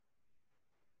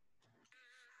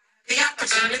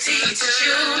opportunity to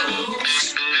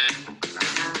choose.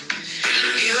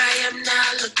 Here I am now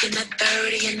looking at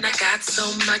 30 and I got so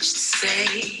much to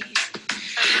say.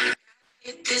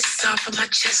 Get this off of my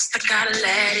chest, I gotta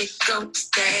let it go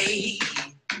today.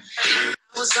 I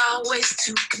was always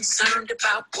too concerned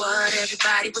about what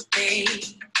everybody would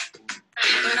think.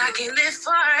 But I can't live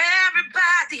for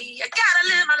everybody, I gotta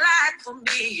live my life for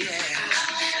me, yeah.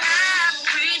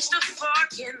 I've reached a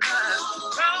fork in the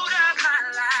road of my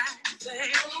life,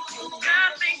 and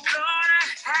nothing gonna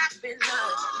happen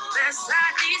unless I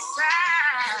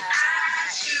decide. I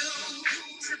choose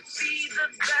to be the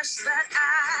best that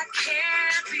I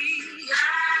can be.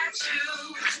 I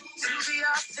choose to be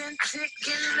authentic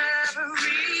in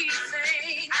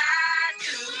everything I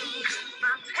do.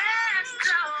 My past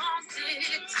don't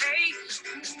dictate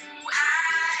who I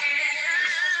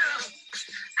am.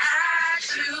 I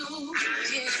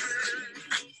choose, yeah.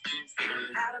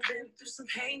 I've been through some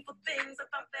painful things. I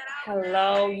thought that I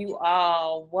Hello, you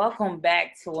all. Welcome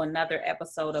back to another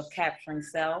episode of Capturing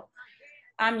Self.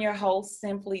 I'm your host,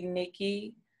 Simply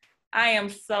Nikki. I am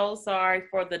so sorry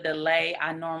for the delay.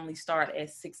 I normally start at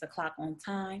 6 o'clock on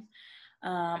time.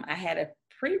 I had a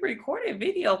pre-recorded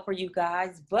video for you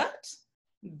guys, but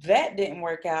that didn't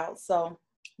work out. So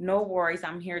no worries.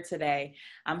 I'm here today.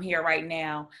 I'm here right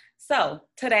now. So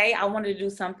today I wanted to do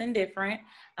something different.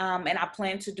 And I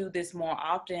plan to do this more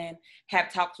often,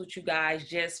 have talks with you guys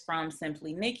just from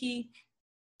Simply Nikki.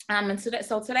 And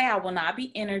today I will not be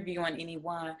interviewing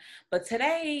anyone, but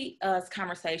today's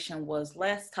conversation was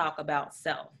let's talk about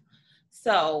self.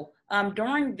 So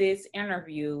during this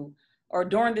interview or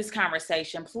during this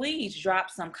conversation, please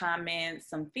drop some comments,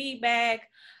 some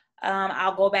feedback.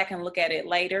 I'll go back and look at it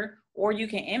later, or you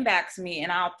can inbox me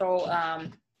and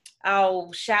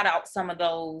I'll shout out some of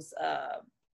those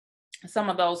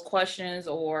questions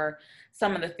or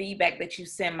some of the feedback that you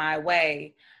send my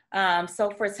way.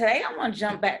 So for today, I want to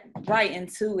jump back right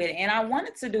into it. And I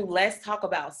wanted to do let's talk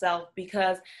about self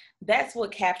because that's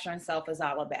what capturing self is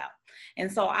all about. And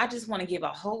so I just want to give a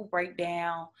whole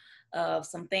breakdown of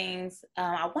some things.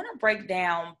 I want to break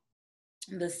down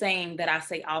the saying that I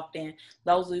say often,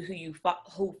 those of you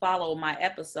who follow my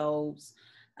episodes.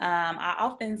 I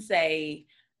often say,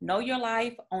 know your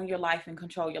life, own your life, and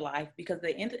control your life, because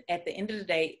at the end of the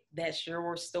day, that's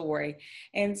your story.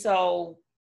 And so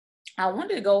I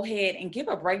wanted to go ahead and give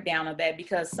a breakdown of that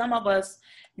because some of us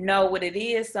know what it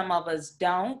is, some of us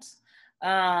don't.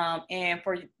 And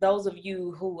for those of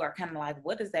you who are kind of like,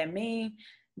 what does that mean?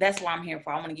 That's what I'm here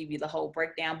for. I want to give you the whole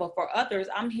breakdown. But for others,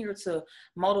 I'm here to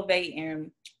motivate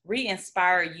and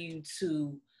re-inspire you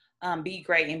to be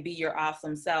great and be your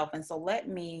awesome self. And so let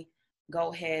me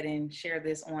go ahead and share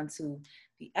this onto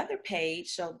the other page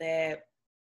so that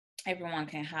everyone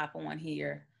can hop on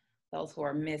here, those who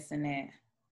are missing it.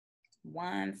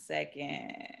 1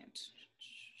 second.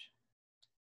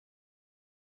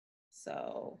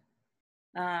 So,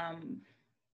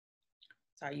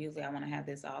 sorry, usually I want to have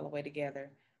this all the way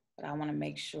together, but I want to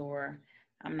make sure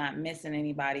I'm not missing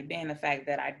anybody, being the fact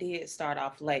that I did start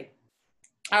off late.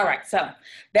 All right, so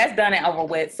that's done and over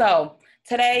with. So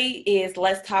today is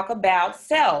let's talk about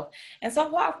self. And so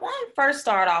what I want to first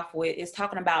start off with is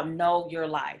talking about know your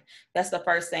life. That's the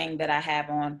first thing that I have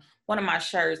on one of my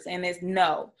shirts, and it's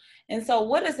know. And so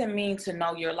what does it mean to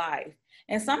know your life?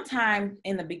 And sometimes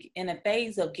in the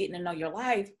phase of getting to know your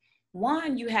life,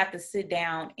 one, you have to sit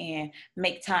down and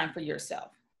make time for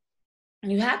yourself.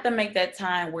 You have to make that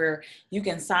time where you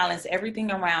can silence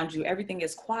everything around you. Everything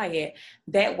is quiet.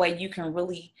 That way you can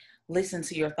really listen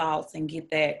to your thoughts and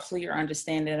get that clear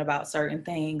understanding about certain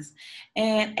things.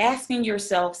 And asking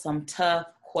yourself some tough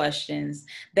questions.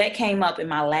 That came up in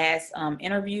my last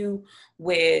interview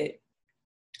with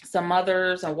some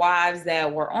mothers and wives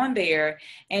that were on there,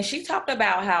 and she talked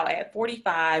about how at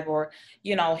 45 or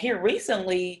here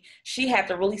recently she had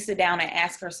to really sit down and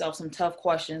ask herself some tough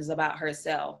questions about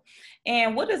herself.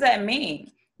 And what does that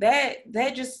mean? That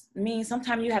just means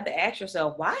sometimes you have to ask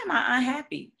yourself, why am I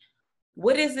unhappy?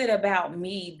 What is it about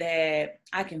me that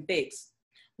I can fix?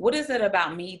 What is it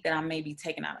about me that I may be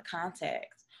taken out of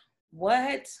context?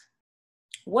 What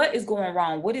is going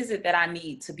wrong? What is it that I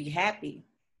need to be happy?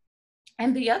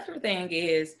 And the other thing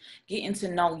is getting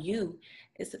to know you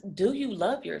is, do you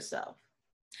love yourself?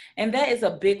 And that is a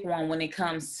big one when it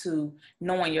comes to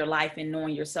knowing your life and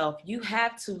knowing yourself. You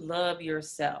have to love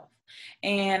yourself.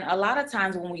 And a lot of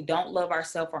times when we don't love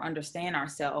ourselves or understand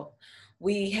ourselves,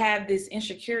 we have these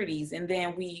insecurities, and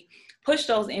then we push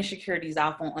those insecurities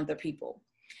off on other people.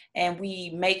 And we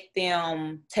make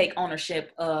them take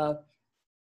ownership of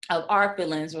our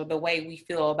feelings or the way we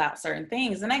feel about certain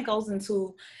things. And that goes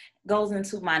into goes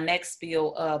into my next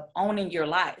spiel of owning your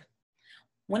life.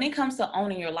 When it comes to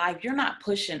owning your life, you're not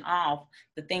pushing off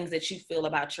the things that you feel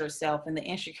about yourself and the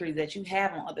insecurities that you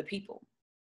have on other people.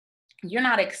 You're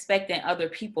not expecting other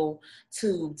people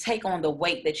to take on the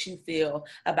weight that you feel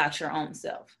about your own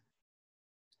self.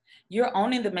 You're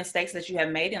owning the mistakes that you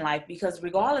have made in life, because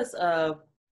regardless of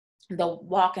the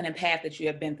walk and the path that you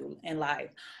have been through in life,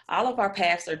 all of our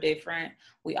paths are different.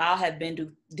 We all have been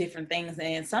through different things,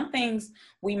 and some things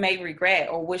we may regret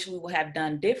or wish we would have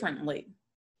done differently.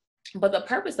 But the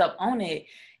purpose of owning it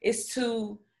is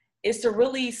to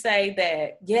really say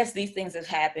that, yes, these things have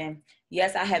happened.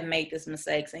 Yes, I have made these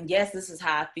mistakes. And yes, this is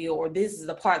how I feel, or this is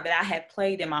the part that I have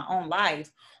played in my own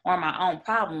life or my own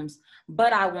problems,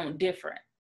 but I want different.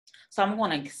 So I'm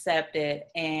going to accept it,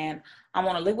 and I'm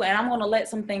going to live with it, and I'm going to let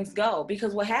some things go.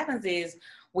 Because what happens is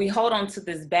we hold on to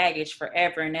this baggage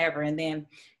forever and ever. And then,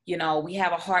 we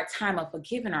have a hard time of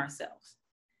forgiving ourselves.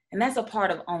 And that's a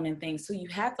part of owning things. So you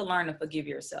have to learn to forgive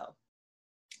yourself,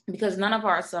 because none of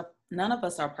us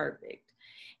are perfect.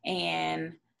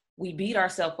 And we beat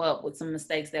ourselves up with some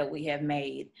mistakes that we have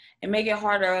made, and make it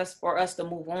harder for us to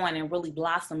move on and really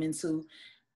blossom into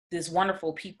this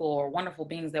wonderful people or wonderful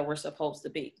beings that we're supposed to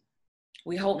be.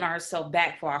 We holding ourselves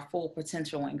back for our full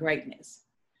potential and greatness.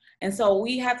 And so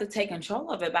we have to take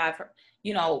control of it by,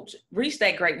 reach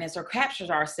that greatness or capture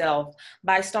ourselves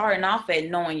by starting off at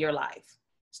knowing your life.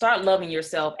 Start loving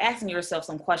yourself, asking yourself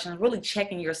some questions, really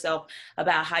checking yourself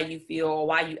about how you feel or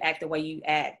why you act the way you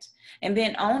act, and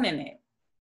then owning it.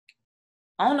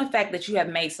 Own the fact that you have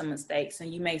made some mistakes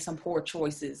and you made some poor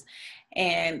choices,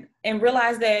 and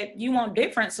realize that you want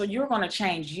different. So you're going to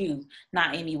change you,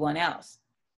 not anyone else.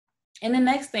 And the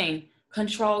next thing,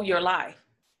 control your life.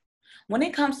 When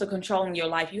it comes to controlling your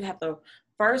life, you have to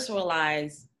first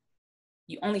realize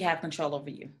you only have control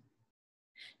over you.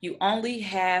 You only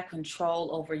have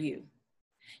control over you.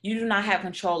 You do not have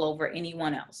control over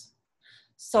anyone else.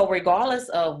 So regardless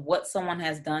of what someone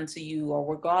has done to you,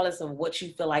 or regardless of what you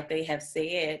feel like they have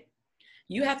said,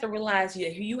 you have to realize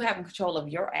you have control of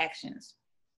your actions.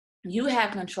 You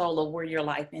have control of where your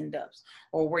life ends up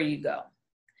or where you go.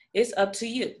 It's up to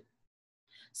you.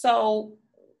 So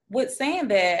with saying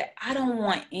that, I don't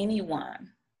want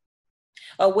anyone,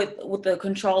 with the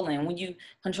controlling, when you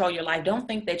control your life, don't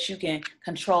think that you can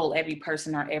control every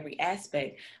person or every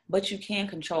aspect, but you can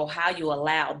control how you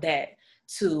allow that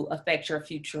to affect your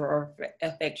future or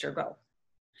affect your growth.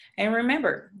 And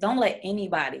remember, don't let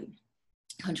anybody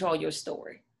control your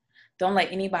story. Don't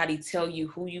let anybody tell you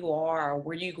who you are or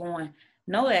where you're going.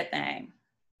 Know that thing.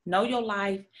 Know your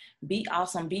life. Be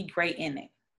awesome. Be great in it.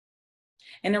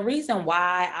 And the reason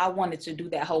why I wanted to do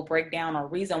that whole breakdown, or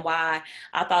reason why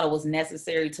I thought it was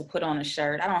necessary to put on a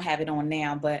shirt, I don't have it on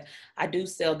now, but I do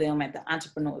sell them at the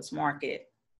entrepreneurs market.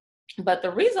 But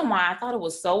the reason why I thought it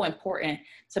was so important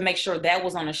to make sure that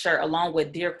was on a shirt along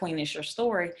with Dear Queen, It's Your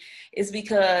Story, is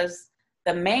because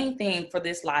the main thing for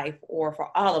this life, or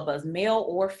for all of us, male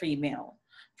or female,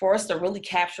 for us to really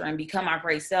capture and become our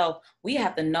great self, we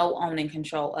have to know, own, and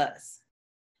control us.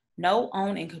 Know,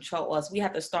 own, and control us. We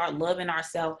have to start loving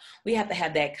ourselves. We have to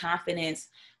have that confidence.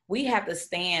 We have to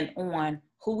stand on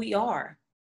who we are,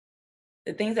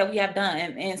 the things that we have done.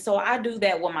 And so I do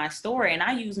that with my story, and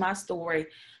I use my story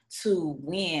to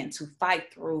win, to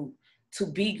fight through, to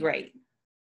be great.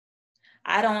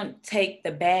 I don't take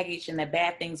the baggage and the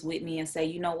bad things with me and say,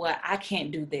 you know what, I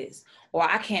can't do this, or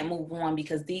I can't move on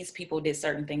because these people did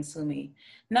certain things to me.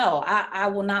 No, I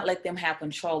will not let them have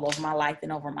control over my life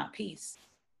and over my peace.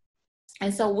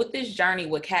 And so with this journey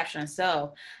with capturing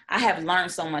self, I have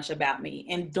learned so much about me.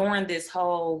 And during this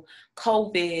whole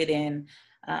COVID and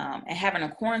having a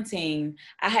quarantine,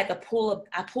 I had to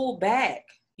pull back,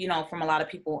 from a lot of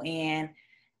people. And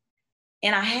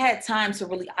I had time to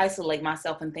really isolate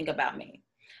myself and think about me.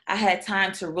 I had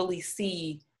time to really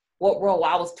see what role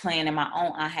I was playing in my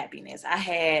own unhappiness. I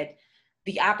had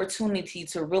the opportunity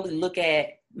to really look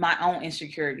at my own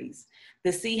insecurities,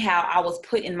 to see how I was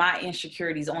putting my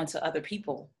insecurities onto other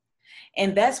people.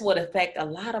 And that's what affects a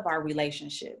lot of our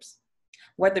relationships,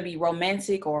 whether it be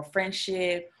romantic or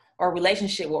friendship or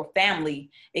relationship or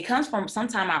family. It comes from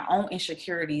sometimes our own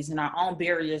insecurities and our own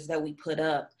barriers that we put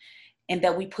up and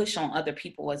that we push on other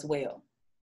people as well.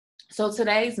 So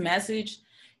today's message,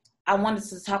 I wanted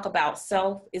to talk about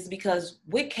self, is because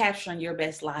with capturing your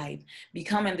best life,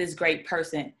 becoming this great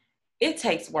person, it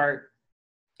takes work.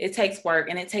 It takes work,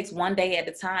 and it takes one day at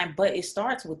a time, but it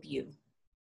starts with you.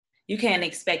 You can't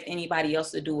expect anybody else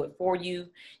to do it for you.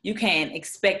 You can't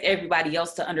expect everybody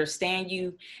else to understand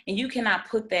you, and you cannot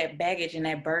put that baggage and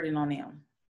that burden on them.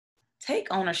 Take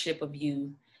ownership of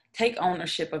you. Take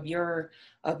ownership of your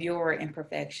of your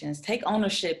imperfections. Take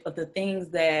ownership of the things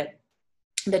that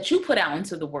you put out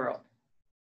into the world.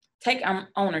 Take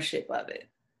ownership of it.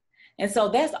 And so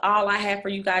that's all I have for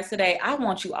you guys today. I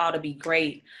want you all to be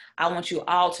great. I want you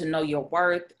all to know your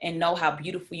worth and know how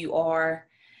beautiful you are.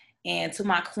 And to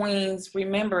my queens,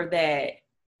 remember that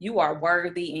you are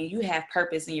worthy and you have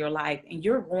purpose in your life, and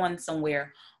you're going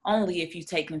somewhere only if you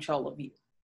take control of you.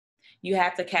 You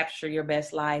have to capture your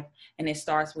best life, and it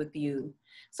starts with you.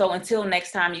 So until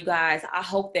next time, you guys, I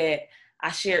hope that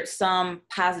I shared some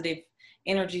positive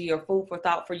energy or food for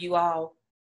thought for you all.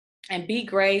 And be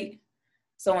great.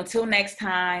 So until next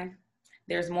time,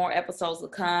 there's more episodes to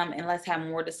come, and let's have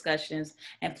more discussions.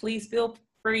 And please feel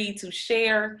free to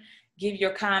share, give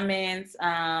your comments,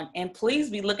 and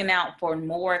please be looking out for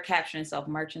more Capturing Self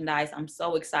merchandise. I'm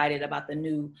so excited about the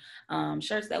new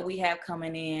shirts that we have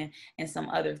coming in and some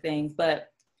other things.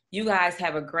 But you guys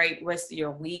have a great rest of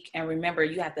your week. And remember,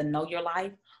 you have to know your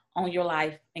life, own your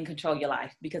life, and control your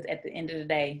life, because at the end of the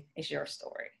day, it's your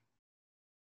story.